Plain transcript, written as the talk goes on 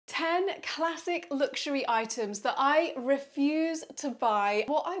10 classic luxury items that I refuse to buy,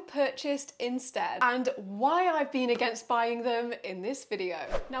 what I purchased instead, and why I've been against buying them in this video.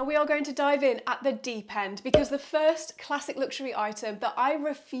 Now we are going to dive in at the deep end because the first classic luxury item that I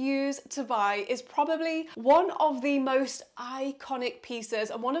refuse to buy is probably one of the most iconic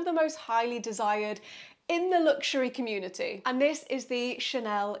pieces and one of the most highly desired in the luxury community. And this is the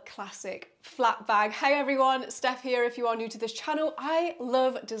Chanel Classic Flap Bag. Hey everyone, Steph here if you are new to this channel. I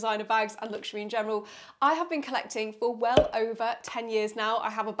love designer bags and luxury in general. I have been collecting for well over 10 years now. I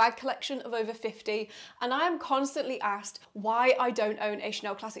have a bag collection of over 50 and I am constantly asked why I don't own a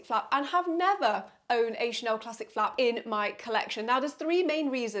Chanel Classic Flap and have never own a Chanel Classic Flap in my collection. Now there's three main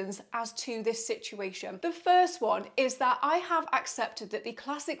reasons as to this situation. The first one is that I have accepted that the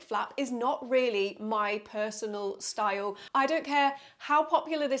Classic Flap is not really my personal style. I don't care how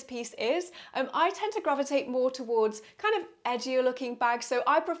popular this piece is. I tend to gravitate more towards kind of edgier looking bags. So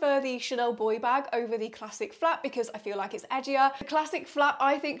I prefer the Chanel boy bag over the Classic Flap because I feel like it's edgier. The Classic Flap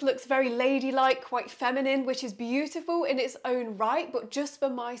I think looks very ladylike, quite feminine, which is beautiful in its own right, but just for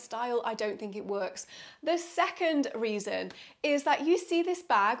my style, I don't think it works. The second reason is that you see this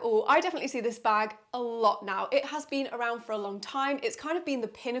bag, or I definitely see this bag a lot now. It has been around for a long time. It's kind of been the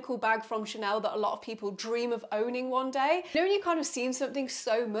pinnacle bag from Chanel that a lot of people dream of owning one day. You know, when you've kind of seen something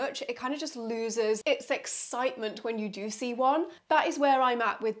so much, it kind of just loses its excitement when you do see one. That is where I'm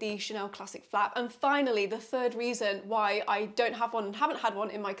at with the Chanel Classic Flap. And finally, the third reason why I don't have one and haven't had one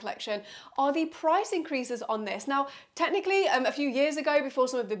in my collection are the price increases on this. Now, technically, a few years ago, before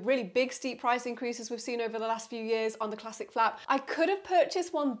some of the really big steep price increases we've seen over the last few years on the Classic Flap, I could have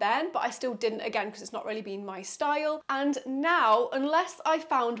purchased one then, but I still didn't, again, because it's not really been my style. And now, unless I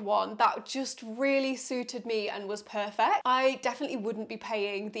found one that just really suited me and was perfect, I definitely wouldn't be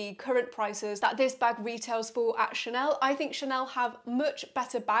paying the current prices that this bag retails for at Chanel. I think Chanel have much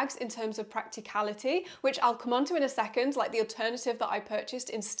better bags in terms of practicality, which I'll come on to in a second, like the alternative that I purchased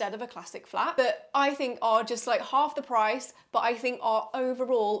instead of a Classic Flap, that I think are just like half the price, but I think are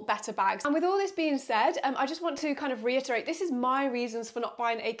overall better bags. And with all this being said, I just want to kind of reiterate, this is my reasons for not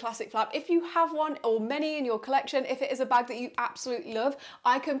buying a Classic Flap. If you have one or many in your collection, if it is a bag that you absolutely love,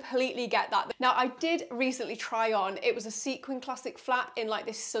 I completely get that. Now, I did recently try on, it was a sequin Classic Flap in like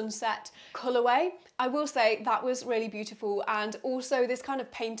this sunset colorway. I will say that was really beautiful, and also this kind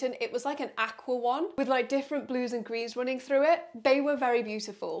of painting, it was like an aqua one with like different blues and greens running through it. They were very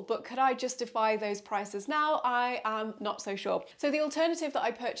beautiful, but could I justify those prices now? I am not so sure. So the alternative that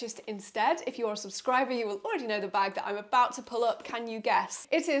I purchased instead, if you're a subscriber, you will already know the bag that I'm about to pull up. Can you guess?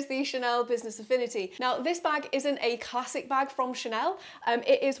 It is the Chanel Business Affinity. Now, this bag isn't a classic bag from Chanel.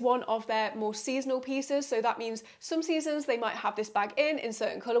 It is one of their more seasonal pieces. So that means some seasons they might have this bag in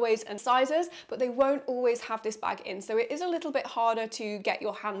certain colorways and sizes, but they won't always have this bag in. So it is a little bit harder to get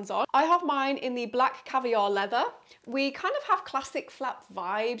your hands on. I have mine in the black caviar leather. We kind of have Classic Flap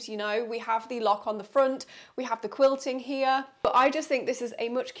vibes, you know, we have the lock on the front, we have the quilting here, but I just think this is a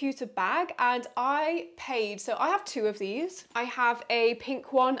much cuter bag, and I paid, so I have two of these. I have a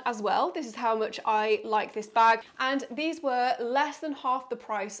pink one as well. This is how much I like this bag, and these were less than half the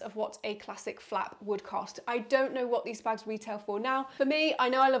price of what a Classic Flap would cost. I don't know what these bags retail for now. For me, I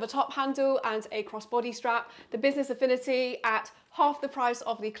know I love a top handle and a crossbody strap. The Business Affinity at half the price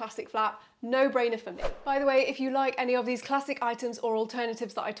of the Classic Flap, no brainer for me. By the way, if you like any of these classic items or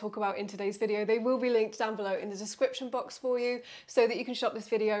alternatives that I talk about in today's video, they will be linked down below in the description box for you so that you can shop this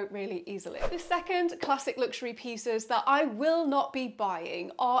video really easily. The second classic luxury pieces that I will not be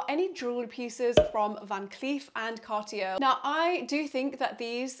buying are any jewelry pieces from Van Cleef and Cartier. Now, I do think that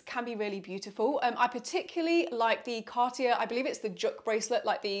these can be really beautiful. I particularly like the Cartier, I believe it's the Juk bracelet,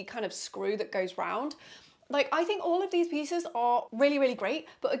 like the kind of screw that goes round. Like, I think all of these pieces are really, really great,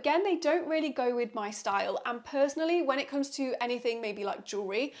 but again, they don't really go with my style. And personally, when it comes to anything maybe like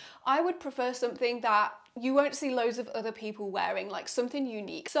jewelry, I would prefer something that you won't see loads of other people wearing, like something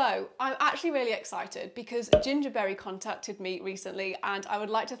unique. So I'm actually really excited because Gingerberry contacted me recently, and I would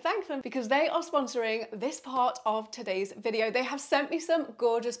like to thank them because they are sponsoring this part of today's video. They have sent me some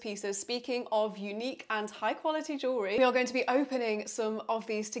gorgeous pieces. Speaking of unique and high quality jewelry, we are going to be opening some of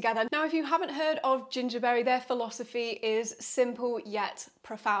these together. Now, if you haven't heard of Gingerberry, their philosophy is simple yet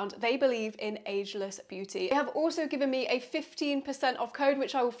profound. They believe in ageless beauty. They have also given me a 15% off code,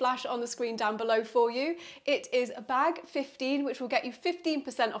 which I will flash on the screen down below for you. It is bag 15, which will get you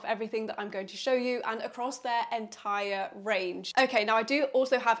 15% off everything that I'm going to show you and across their entire range. Okay, now I do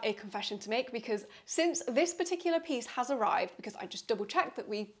also have a confession to make because since this particular piece has arrived, because I just double checked that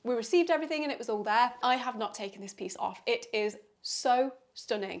we received everything and it was all there, I have not taken this piece off. It is so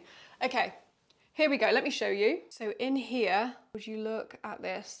stunning. Okay. Here we go, let me show you. So in here, would you look at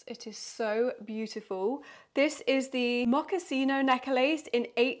this? It is so beautiful. This is the Mochaccino necklace in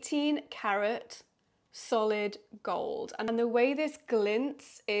 18 karat solid gold, and the way this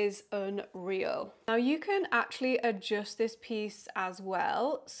glints is unreal. Now you can actually adjust this piece as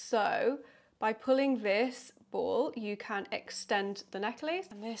well. So by pulling this ball, you can extend the necklace,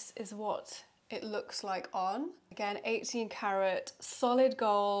 and this is what it looks like on. Again, 18 karat solid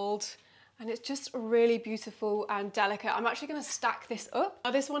gold, and it's just really beautiful and delicate. I'm actually gonna stack this up.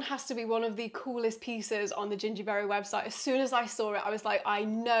 Now this one has to be one of the coolest pieces on the Gingerberry website. As soon as I saw it, I was like, I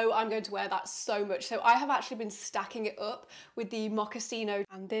know I'm going to wear that so much. So I have actually been stacking it up with the Mochaccino,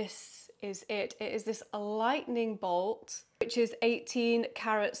 and this is it. It is this lightning bolt, which is 18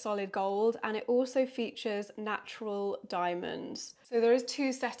 karat solid gold, and it also features natural diamonds. So there is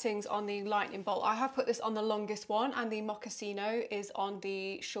 2 settings on the lightning bolt. I have put this on the longest one, and the Mochaccino is on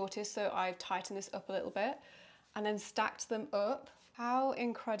the shortest, so I've tightened this up a little bit and then stacked them up. How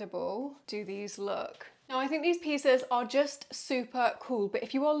incredible do these look? Now I think these pieces are just super cool, but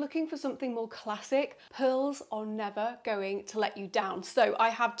if you are looking for something more classic, pearls are never going to let you down. So I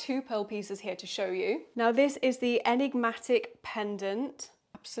have 2 pearl pieces here to show you. Now this is the enigmatic pendant.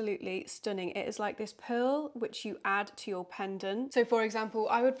 Absolutely stunning. It is like this pearl which you add to your pendant. So for example,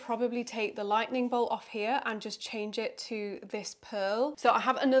 I would probably take the lightning bolt off here and just change it to this pearl. So I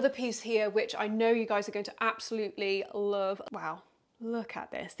have another piece here which I know you guys are going to absolutely love. Wow. Look at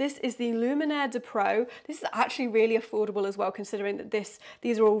this. This is the Luminaire de Pro. This is actually really affordable as well, considering that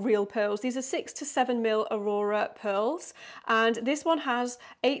these are all real pearls. These are 6 to 7 mil Aurora pearls, and this one has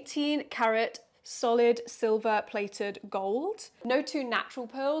 18 karat solid silver plated gold. No 2 natural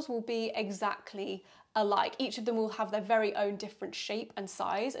pearls will be exactly alike. Each of them will have their very own different shape and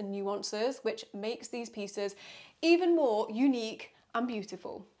size and nuances, which makes these pieces even more unique and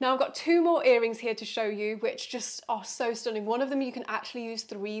beautiful. Now I've got 2 more earrings here to show you, which just are so stunning. One of them you can actually use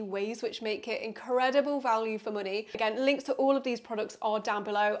 3 ways, which make it incredible value for money. Again, links to all of these products are down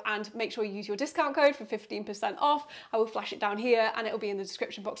below, and make sure you use your discount code for 15% off. I will flash it down here and it will be in the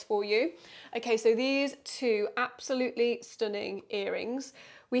description box for you. Okay, so these 2 absolutely stunning earrings.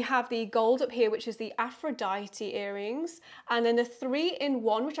 We have the gold up here, which is the Aphrodite earrings, and then the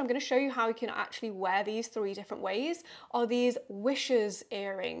 3-in-1, which I'm going to show you how you can actually wear these 3 different ways, are these Wishes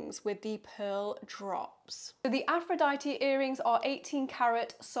earrings with the pearl drops. So the Aphrodite earrings are 18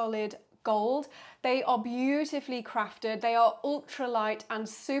 karat solid gold. They are beautifully crafted. They are ultra light and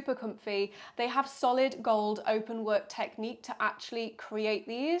super comfy. They have solid gold open work technique to actually create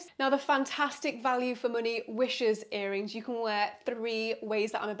these. Now the fantastic value for money Wishes earrings, you can wear 3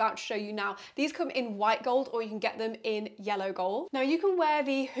 ways that I'm about to show you now. These come in white gold, or you can get them in yellow gold. Now you can wear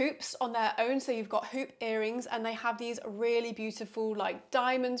the hoops on their own, so you've got hoop earrings, and they have these really beautiful like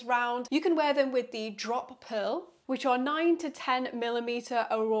diamonds round. You can wear them with the drop pearl, which are 9 to 10 millimeter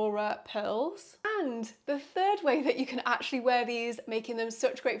Aurora pearls. And the 3rd way that you can actually wear these, making them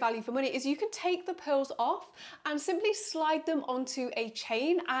such great value for money, is you can take the pearls off and simply slide them onto a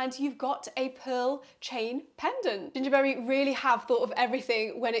chain, and you've got a pearl chain pendant. Gingerberry really have thought of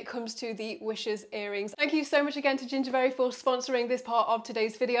everything when it comes to the Wishes earrings. Thank you so much again to Gingerberry for sponsoring this part of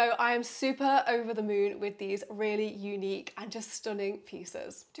today's video. I am super over the moon with these really unique and just stunning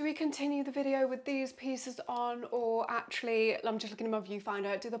pieces. Do we continue the video with these pieces on, or actually, I'm just looking at my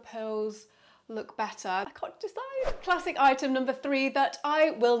viewfinder, do the pearls look better? I can't decide. Classic item number 3 that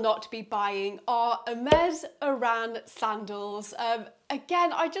I will not be buying are Hermes Oran sandals.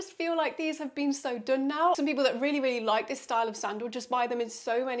 Again, I just feel like these have been so done now. Some people that really like this style of sandal just buy them in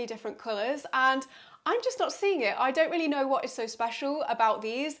so many different colours, and I'm just not seeing it. I don't really know what is so special about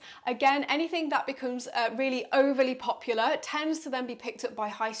these. Again, anything that becomes really overly popular tends to then be picked up by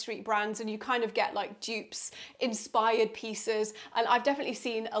high street brands, and you kind of get like dupes, inspired pieces, and I've definitely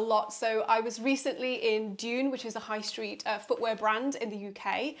seen a lot. So I was recently in Dune, which is a high street footwear brand in the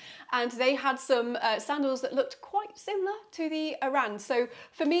UK, and they had some sandals that looked quite similar to the Oran. So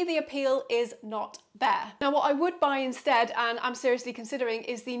for me, the appeal is not there. Now what I would buy instead, and I'm seriously considering,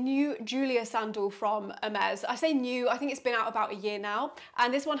 is the new Julia sandal from Hermes. I say new, I think it's been out about a year now,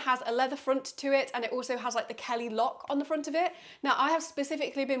 and this one has a leather front to it, and it also has like the Kelly lock on the front of it. Now I have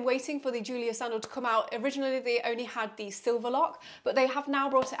specifically been waiting for the Julia sandal to come out. Originally they only had the silver lock, but they have now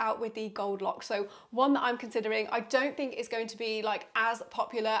brought it out with the gold lock. So one that I'm considering. I don't think it's going to be like as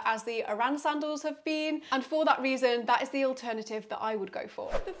popular as the Oran sandals have been, and for that reason, that is the alternative that I I would go for.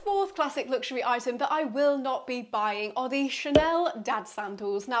 The fourth classic luxury item that I will not be buying are the Chanel dad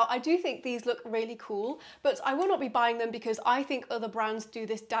sandals. Now, I do think these look really cool, but I will not be buying them because I think other brands do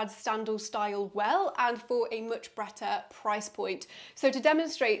this dad sandal style well and for a much better price point. So to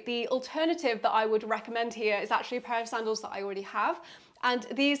demonstrate, the alternative that I would recommend here is actually a pair of sandals that I already have. And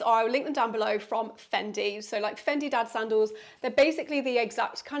these are, I'll link them down below, from Fendi. So like Fendi dad sandals, they're basically the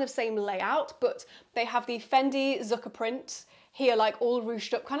exact kind of same layout, but they have the Fendi Zucker print here, like all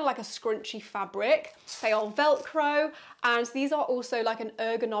ruched up, kind of like a scrunchy fabric. They are Velcro, and these are also like an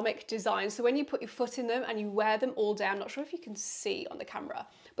ergonomic design. So when you put your foot in them and you wear them all day, I'm not sure if you can see on the camera,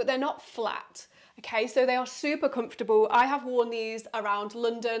 but they're not flat. Okay, so they are super comfortable. I have worn these around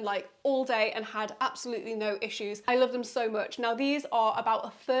London like all day and had absolutely no issues. I love them so much. Now these are about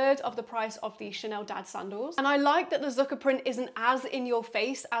 1/3 of the price of the Chanel dad sandals. And I like that the Zucker print isn't as in your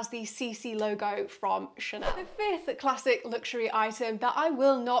face as the CC logo from Chanel. The fifth classic luxury item that I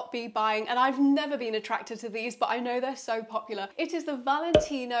will not be buying, and I've never been attracted to these, but I know they're so popular. It is the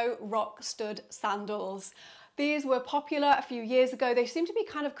Valentino rock stud sandals. These were popular a few years ago. They seem to be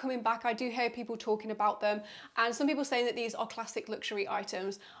kind of coming back. I do hear people talking about them, and some people saying that these are classic luxury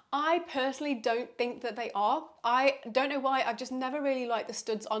items. I personally don't think that they are. I don't know why, I've just never really liked the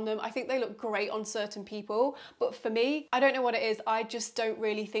studs on them. I think they look great on certain people, but for me, I don't know what it is. I just don't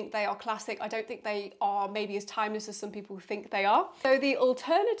really think they are classic. I don't think they are maybe as timeless as some people think they are. So the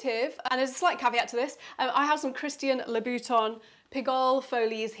alternative, and there's a slight caveat to this, I have some Christian Louboutin Pigalle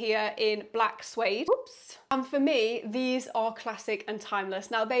Folies here in black suede. Oops. And for me, these are classic and timeless.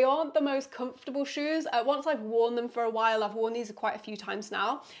 Now, they aren't the most comfortable shoes. Once I've worn them for a while, I've worn these quite a few times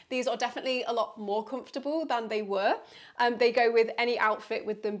now. These are definitely a lot more comfortable than they were. They go with any outfit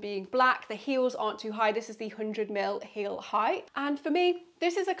with them being black. The heels aren't too high. This is the 100mm heel height. And for me,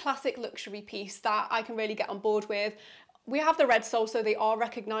 this is a classic luxury piece that I can really get on board with. We have the red sole, so they are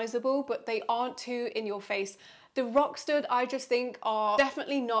recognizable, but they aren't too in your face. The rock stud, I just think, are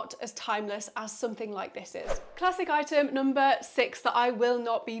definitely not as timeless as something like this is. Classic item number 6 that I will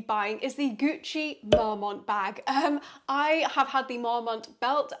not be buying is the Gucci Marmont bag. I have had the Marmont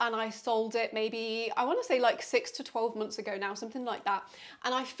belt and I sold it maybe, I want to say like 6 to 12 months ago now, something like that.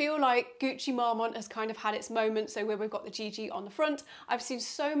 And I feel like Gucci Marmont has kind of had its moment. So where we've got the GG on the front, I've seen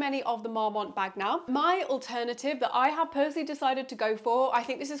so many of the Marmont bag now. My alternative that I have personally decided to go for, I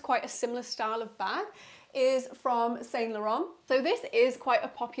think this is quite a similar style of bag, is from Saint Laurent. So this is quite a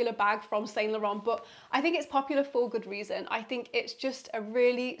popular bag from Saint Laurent, but I think it's popular for good reason. I think it's just a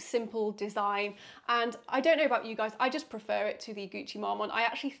really simple design, and I don't know about you guys, I just prefer it to the Gucci Marmont. I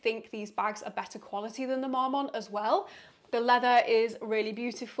actually think these bags are better quality than the Marmont as well. The leather is really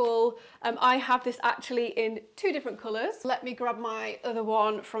beautiful. I have this actually in 2 different colors. Let me grab my other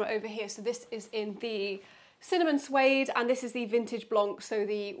one from over here. So this is in the cinnamon suede, and this is the vintage blanc, so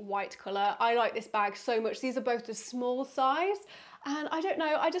the white color. I like this bag so much. These are both the small size, and I don't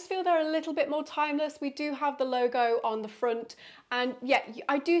know, I just feel they're a little bit more timeless. We do have the logo on the front, and yeah,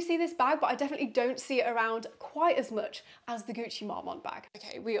 I do see this bag, but I definitely don't see it around quite as much as the Gucci Marmont bag.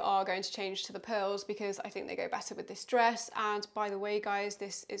 Okay, we are going to change to the pearls because I think they go better with this dress. And by the way, guys,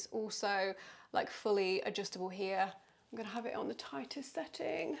 this is also like fully adjustable here. I'm gonna have it on the tightest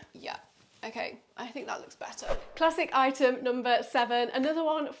setting. Yeah. Okay, I think that looks better. Classic item number 7, another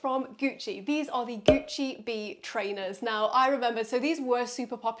one from Gucci. These are the Gucci B trainers. Now, I remember, so these were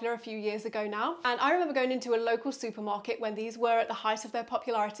super popular a few years ago now, and I remember going into a local supermarket when these were at the height of their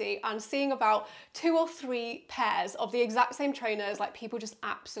popularity and seeing about 2 or 3 pairs of the exact same trainers, like people just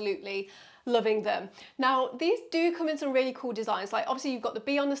absolutely loving them. Now, these do come in some really cool designs. Like obviously you've got the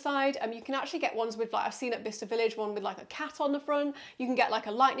bee on the side, and you can actually get ones with, like I've seen at Bicester Village, one with like a cat on the front. You can get like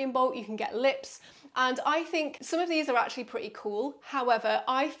a lightning bolt, you can get lips. And I think some of these are actually pretty cool. However,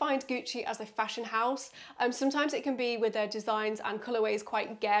 I find Gucci as a fashion house, sometimes it can be with their designs and colorways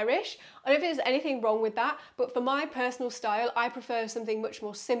quite garish. I don't know if there's anything wrong with that, but for my personal style, I prefer something much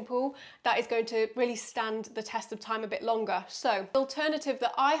more simple that is going to really stand the test of time a bit longer. So the alternative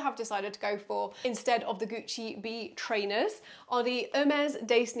that I have decided to go for instead of the Gucci B trainers are the Hermes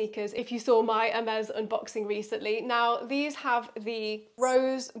day sneakers. If you saw my Hermes unboxing recently. Now, these have the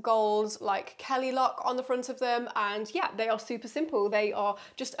rose gold like Kelly lock on the front of them, and yeah, they are super simple. They are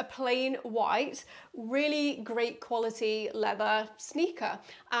just a plain white, really great quality leather sneaker,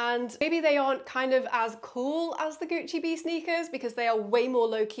 and maybe they aren't kind of as cool as the Gucci B sneakers because they are way more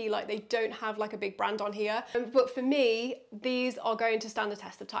low-key, like they don't have like a big brand on here, but for me these are going to stand the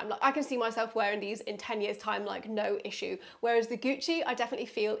test of time. Like I can see myself wearing these in 10 years time, like no issue. Whereas the Gucci, I definitely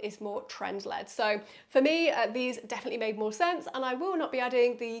feel is more trend led. So for me, these definitely made more sense, and I will not be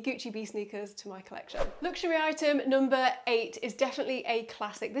adding the Gucci B sneakers to my collection. Luxury item number 8 is definitely a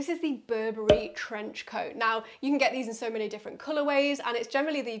classic. This is the Burberry trench coat. Now, you can get these in so many different colorways, and it's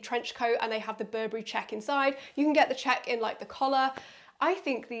generally the trench coat and they have the Burberry check inside. You can get the check in like the collar. I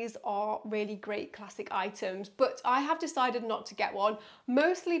think these are really great classic items, but I have decided not to get one,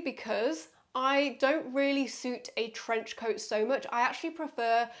 mostly because I don't really suit a trench coat so much. I actually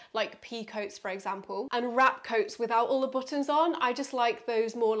prefer like pea coats, for example, and wrap coats without all the buttons on. I just like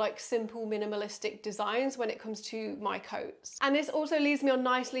those more like simple minimalistic designs when it comes to my coats. And this also leads me on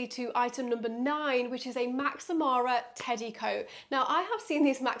nicely to item number 9, which is a Max Mara teddy coat. Now, I have seen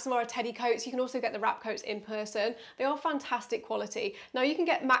these Max Mara teddy coats. You can also get the wrap coats in person. They are fantastic quality. Now, you can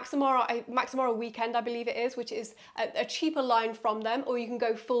get Max Mara Weekend, I believe it is, which is a cheaper line from them, or you can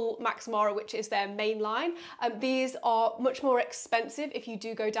go full Max Mara, which is their main line. These are much more expensive if you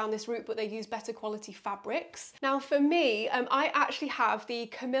do go down this route, but they use better quality fabrics. Now for me, I actually have the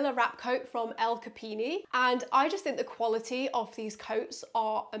Camilla wrap coat from L.Cuppini, and I just think the quality of these coats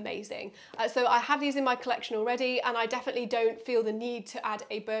are amazing. So I have these in my collection already, and I definitely don't feel the need to add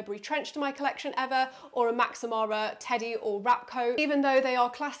a Burberry trench to my collection ever, or a Max Mara teddy or wrap coat. Even though they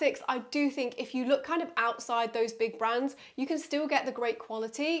are classics, I do think if you look kind of outside those big brands, you can still get the great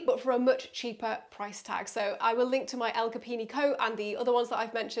quality, but for a much cheaper price tag. So I will link to my L.Cuppini coat and the other ones that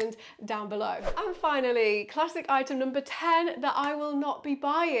I've mentioned down below. And finally, classic item number 10 that I will not be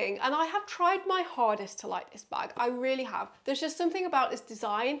buying. And I have tried my hardest to like this bag. I really have. There's just something about this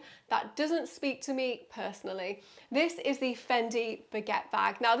design that doesn't speak to me personally. This is the Fendi baguette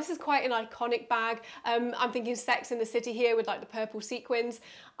bag. Now, this is quite an iconic bag. I'm thinking Sex in the City here with like the purple sequins.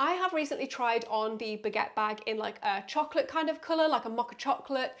 I have recently tried on the baguette bag in like a chocolate kind of color, like a mocha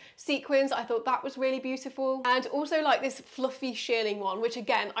chocolate sequins. I thought that was really beautiful. And also like this fluffy shearling one, which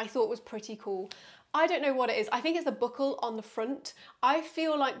again, I thought was pretty cool. I don't know what it is. I think it's the buckle on the front. I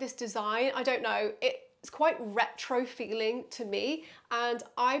feel like this design, I don't know, it's quite retro feeling to me, and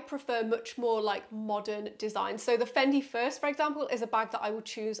I prefer much more like modern design. So the Fendi First, for example, is a bag that I would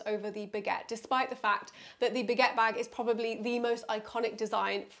choose over the baguette, despite the fact that the baguette bag is probably the most iconic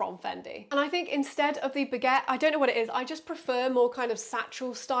design from Fendi. And I think instead of the baguette, I don't know what it is, I just prefer more kind of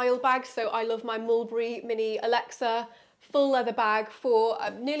satchel style bags. So I love my Mulberry Mini Alexa full leather bag for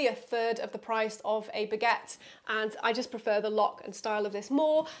nearly a third of the price of a baguette, and I just prefer the lock and style of this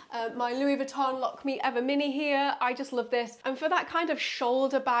more. My Louis Vuitton Lock Me Ever Mini here, I just love this. And for that kind of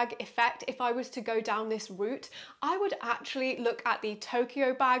shoulder bag effect, if I was to go down this route, I would actually look at the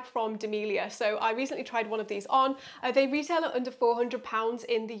Tokyo bag from D'Amelia. So I recently tried one of these on. They retail at under £400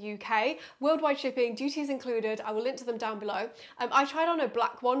 in the UK. Worldwide shipping, duties included. I will link to them down below. I tried on a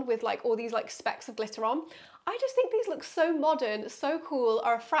black one with like all these like specks of glitter on. I just think these look so modern, so cool,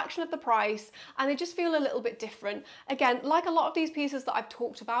 are a fraction of the price, and they just feel a little bit different. Again, like a lot of these pieces that I've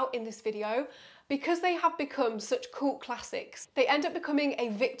talked about in this video, because they have become such cult classics, they end up becoming a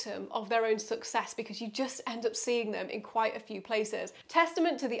victim of their own success because you just end up seeing them in quite a few places.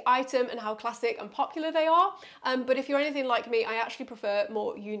 Testament to the item and how classic and popular they are, but if you're anything like me, I actually prefer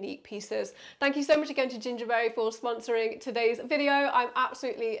more unique pieces. Thank you so much again to Gingerberry for sponsoring today's video. I'm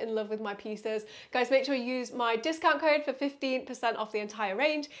absolutely in love with my pieces. Guys, make sure you use my discount code for 15% off the entire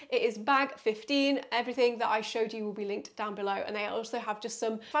range. It is bag15. Everything that I showed you will be linked down below, and they also have just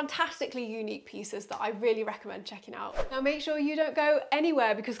some fantastically unique pieces that I really recommend checking out. Now make sure you don't go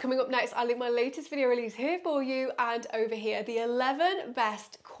anywhere, because coming up next I'll link my latest video release here for you, and over here the 11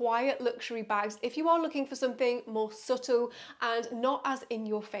 best quiet luxury bags if you are looking for something more subtle and not as in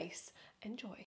your face. Enjoy.